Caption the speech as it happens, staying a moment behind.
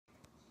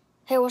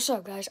Hey, what's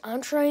up, guys? I'm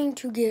trying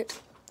to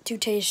get to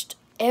taste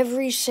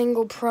every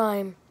single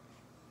prime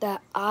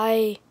that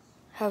I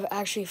have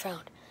actually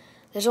found.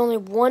 There's only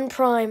one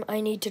prime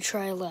I need to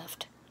try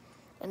left,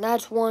 and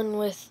that's one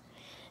with,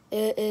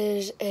 it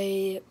is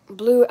a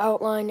blue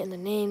outline in the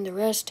name. The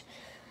rest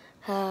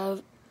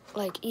have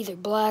like either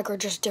black or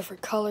just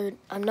different colored.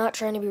 I'm not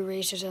trying to be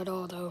racist at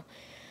all, though.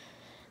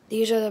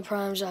 These are the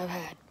primes I've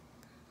had.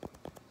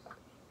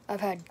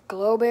 I've had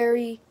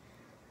Glowberry,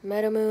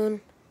 Metamoon,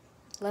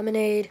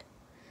 Lemonade,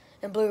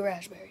 and Blue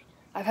Raspberry.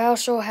 I've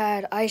also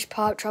had Ice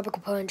Pop,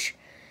 Tropical Punch,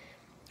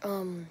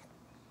 Lemon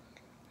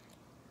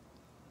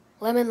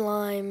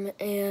Lime,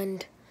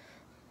 and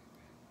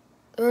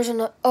there was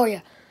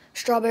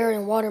Strawberry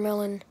and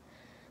Watermelon.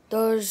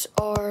 Those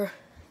are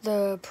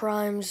the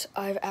primes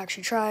I've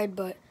actually tried,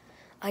 but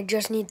I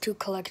just need to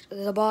collect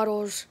the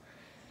bottles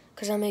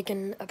because I'm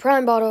making a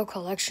prime bottle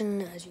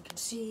collection, as you can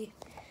see.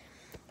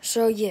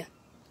 So yeah,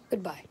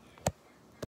 goodbye.